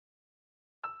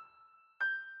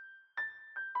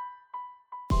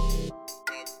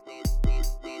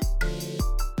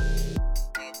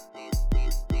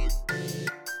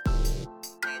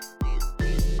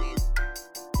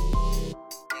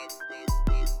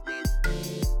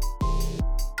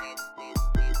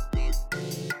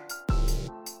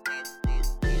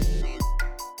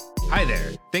Hi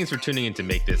there. Thanks for tuning in to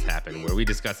Make This Happen, where we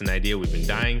discuss an idea we've been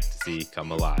dying to see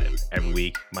come alive. Every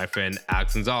week, my friend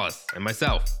Alex Gonzalez and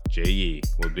myself, Jay Yee,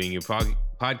 will bring you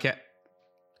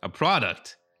a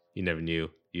product you never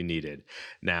knew you needed.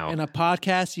 Now, And a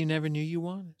podcast you never knew you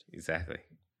wanted. Exactly.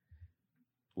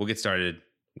 We'll get started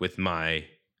with my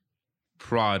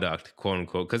product, quote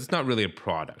unquote, because it's not really a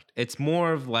product. It's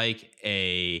more of like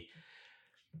a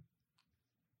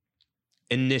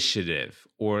initiative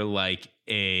or like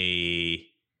a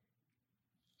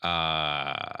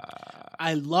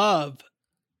I love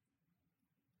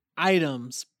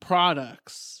items,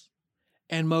 products,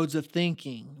 and modes of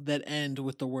thinking that end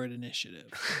with the word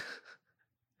initiative.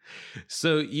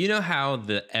 So you know how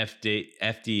the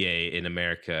FDA in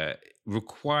America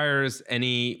requires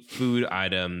any food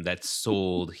item that's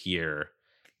sold here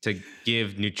to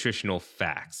give nutritional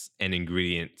facts and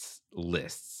ingredients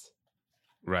lists,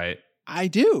 right? I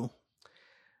do.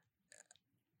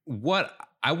 What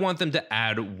I want them to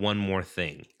add one more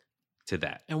thing to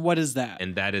that. And what is that?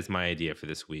 And that is my idea for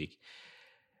this week.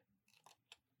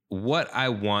 What I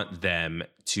want them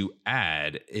to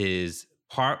add is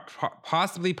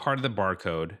possibly part of the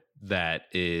barcode that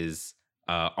is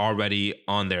already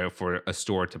on there for a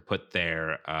store to put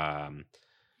their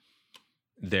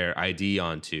ID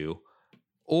onto,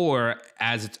 or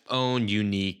as its own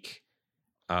unique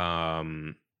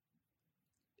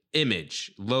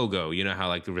image, logo. You know how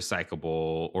like the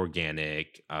recyclable,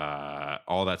 organic,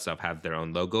 all that stuff have their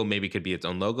own logo. Maybe it could be its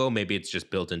own logo. Maybe it's just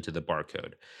built into the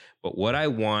barcode. But what I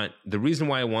want, the reason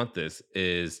why I want this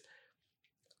is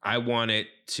I want it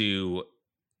to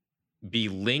be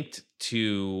linked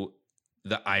to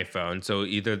the iPhone. So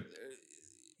either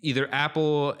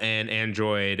Apple and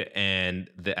Android and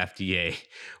the FDA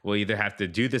will either have to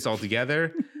do this all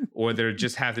together, or there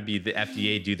just have to be the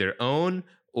FDA do their own,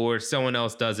 or someone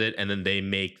else does it and then they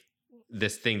make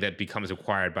this thing that becomes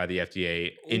required by the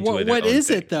FDA into it. What is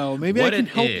it though? Maybe what I can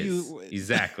help you.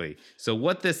 Exactly. So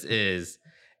what this is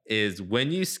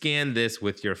when you scan this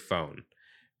with your phone,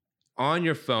 on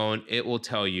your phone, it will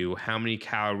tell you how many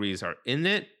calories are in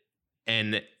it,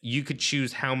 and you could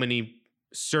choose how many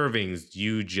servings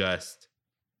you just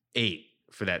ate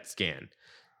for that scan.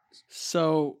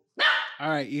 So, all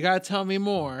right, you got to tell me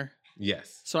more.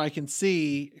 Yes. So I can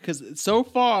see, because so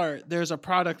far there's a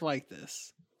product like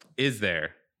this. Is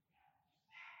there?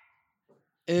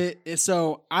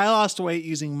 So I lost weight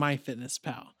using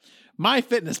MyFitnessPal.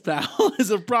 MyFitnessPal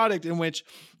is a product in which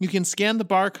you can scan the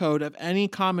barcode of any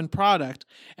common product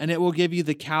and it will give you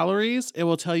the calories. It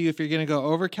will tell you if you're going to go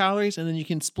over calories, and then you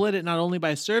can split it not only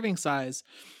by serving size,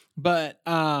 but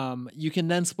you can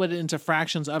then split it into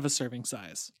fractions of a serving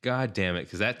size. God damn it,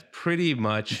 because that's pretty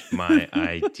much my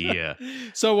idea.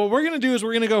 So what we're going to do is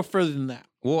we're going to go further than that.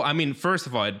 Well, I mean, first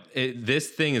of all, this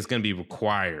thing is going to be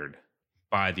required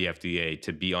by the FDA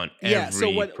to be on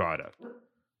every product.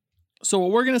 So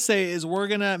what we're going to say is we're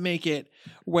going to make it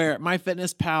where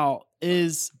MyFitnessPal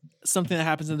is something that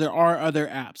happens and there are other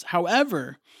apps.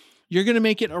 However, you're going to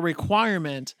make it a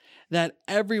requirement that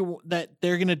they're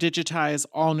going to digitize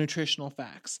all nutritional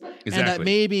facts. Exactly. And that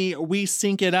maybe we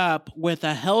sync it up with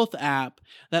a health app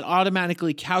that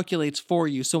automatically calculates for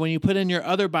you. So when you put in your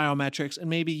other biometrics and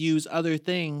maybe use other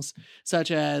things such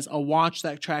as a watch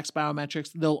that tracks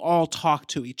biometrics, they'll all talk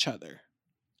to each other.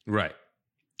 Right.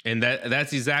 And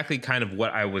that's exactly kind of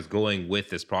what I was going with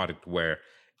this product, where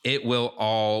it will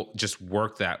all just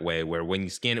work that way, where when you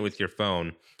scan it with your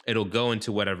phone, it'll go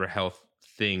into whatever health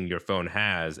thing your phone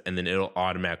has, and then it'll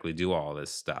automatically do all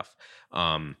this stuff.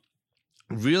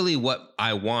 Really what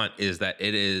I want is that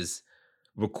it is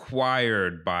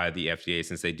required by the FDA,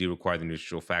 since they do require the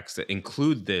nutritional facts, to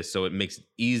include this, so it makes it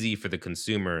easy for the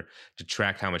consumer to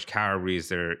track how much calories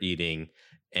they're eating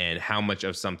and how much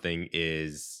of something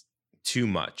is too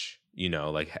much. You know,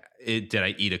 like, did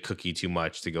I eat a cookie too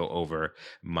much to go over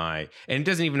and it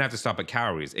doesn't even have to stop at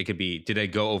calories. It could be, did I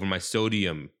go over my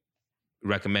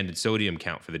recommended sodium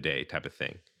count for the day type of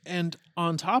thing. And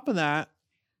on top of that,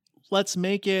 let's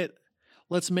make the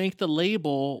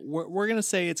label, we're going to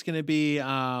say it's going to be,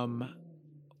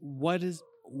 what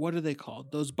are they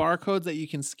called? Those barcodes that you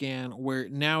can scan, where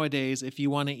nowadays, if you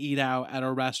want to eat out at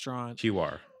a restaurant,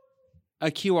 a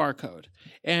QR code.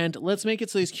 And let's make it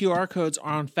so these QR codes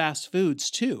are on fast foods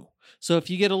too. So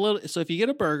if you get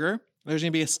a burger, there's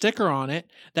going to be a sticker on it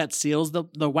that seals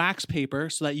the wax paper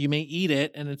so that you may eat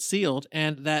it and it's sealed.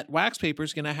 And that wax paper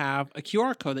is going to have a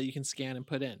QR code that you can scan and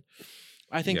put in.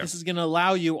 I think this is going to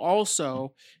allow you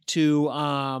also to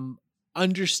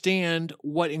understand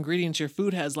what ingredients your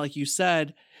food has, like you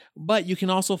said, but you can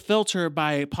also filter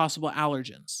by possible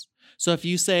allergens. So if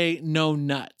you say no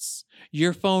nuts,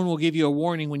 your phone will give you a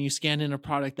warning when you scan in a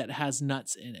product that has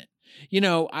nuts in it.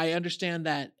 I understand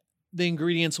that the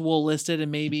ingredients will list it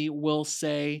and maybe will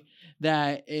say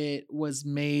that it was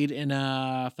made in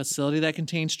a facility that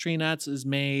contains tree nuts, is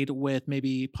made with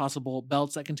maybe possible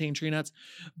belts that contain tree nuts.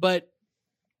 But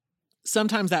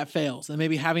sometimes that fails, and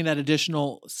maybe having that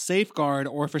additional safeguard,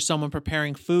 or for someone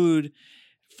preparing food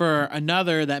for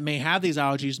another that may have these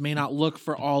allergies, may not look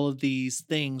for all of these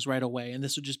things right away. And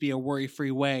this would just be a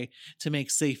worry-free way to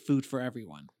make safe food for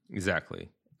everyone. Exactly.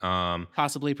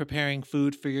 Possibly preparing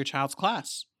food for your child's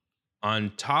class.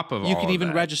 On top of you all can even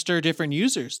that, register different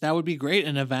users. That would be great,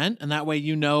 an event. And that way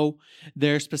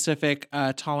their specific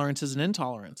tolerances and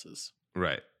intolerances.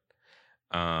 Right.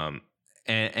 And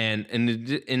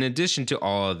in addition to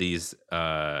all of these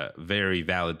very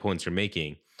valid points you're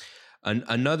making,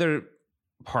 another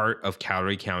part of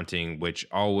calorie counting, which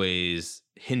always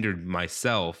hindered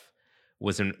myself,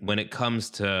 was when it comes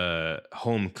to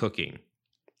home cooking.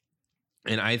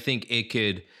 And I think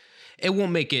it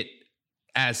won't make it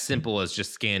as simple as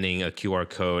just scanning a QR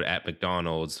code at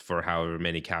McDonald's for however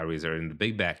many calories are in the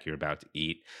Big Mac you're about to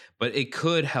eat, but it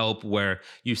could help where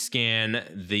you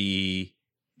scan the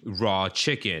raw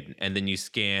chicken, and then you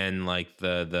scan like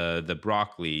the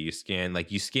broccoli, you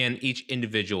scan each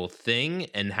individual thing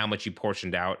and how much you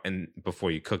portioned out and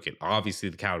before you cook it. Obviously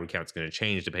the calorie count's going to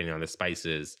change depending on the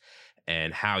spices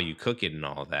and how you cook it and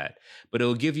all that, but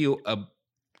it'll give you a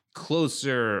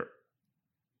closer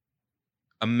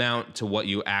amount to what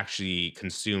you actually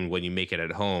consumed when you make it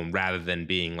at home, rather than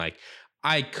being like,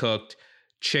 I cooked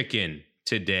chicken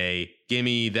today, give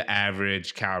me the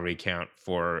average calorie count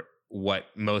for what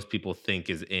most people think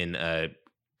is in a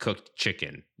cooked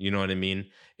chicken. You know what I mean?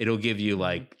 It'll give you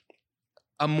like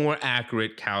a more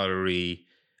accurate calorie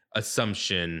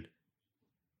assumption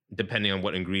depending on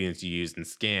what ingredients you used and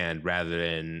scanned, rather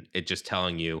than it just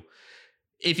telling you,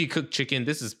 if you cook chicken,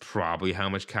 this is probably how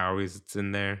much calories it's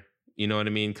in there. You know what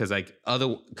I mean? Because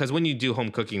when you do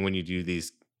home cooking, when you do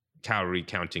these calorie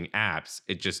counting apps,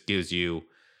 it just gives you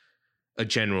a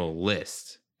general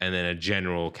list and then a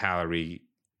general calorie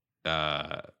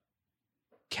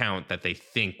count that they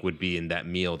think would be in that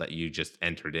meal that you just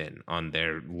entered in on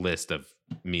their list of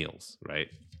meals, right?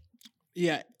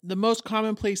 Yeah, the most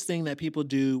commonplace thing that people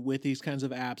do with these kinds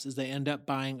of apps is they end up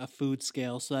buying a food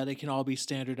scale so that it can all be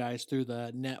standardized through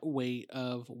the net weight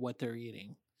of what they're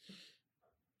eating.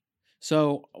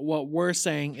 So what we're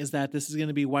saying is that this is going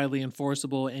to be widely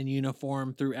enforceable and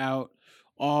uniform throughout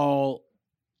all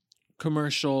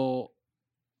commercial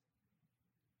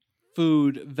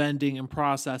food vending and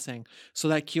processing, so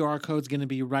that QR code is going to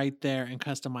be right there and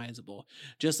customizable.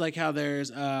 Just like how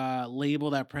there's a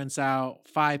label that prints out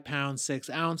 5 pounds, 6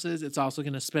 ounces, it's also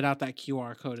going to spit out that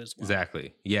QR code as well.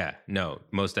 Exactly. Yeah, no,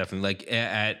 most definitely. Like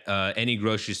at any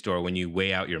grocery store, when you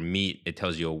weigh out your meat, it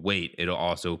tells you a weight. It'll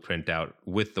also print out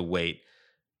with the weight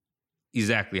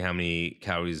exactly how many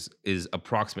calories is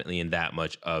approximately in that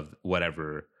much of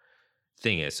whatever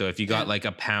thing is. So if you got like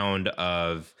a pound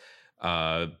of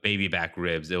baby back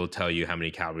ribs, it will tell you how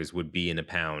many calories would be in a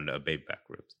pound of baby back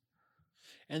ribs.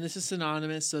 And this is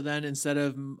synonymous. So then instead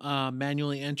of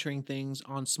manually entering things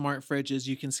on smart fridges,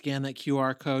 you can scan that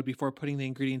QR code before putting the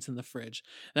ingredients in the fridge.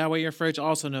 That way your fridge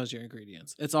also knows your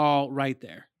ingredients. It's all right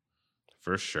there.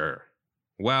 For sure.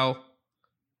 Well,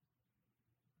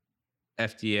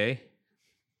 FDA.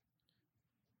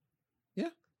 Yeah.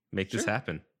 Make this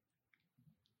happen.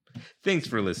 Thanks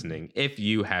for listening. If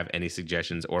you have any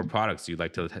suggestions or products you'd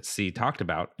like to see talked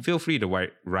about, feel free to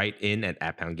write in at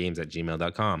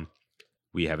 @poundgames@gmail.com.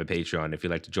 We have a Patreon. If you'd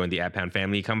like to join the @Pound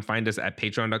family, come find us at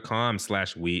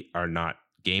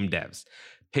patreon.com/wearenotgamedevs.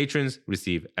 Patrons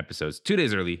receive episodes 2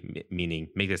 days early, meaning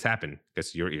make this happen.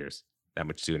 Gets to your ears that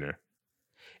much sooner.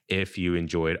 If you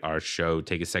enjoyed our show,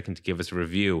 take a second to give us a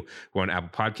review. We're on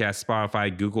Apple Podcasts,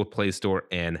 Spotify, Google Play Store,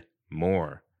 and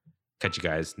more. Catch you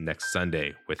guys next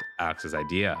Sunday with Alex's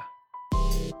Idea.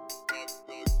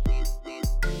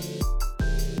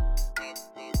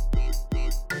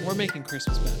 We're making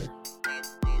Christmas better.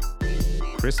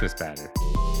 Christmas batter.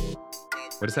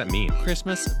 What does that mean?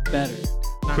 Christmas better.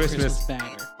 Not Christmas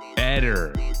batter.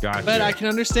 Better. Gotcha. But I can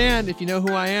understand, if you know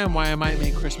who I am, why I might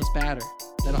make Christmas batter.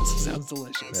 That also sounds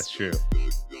delicious. That's true.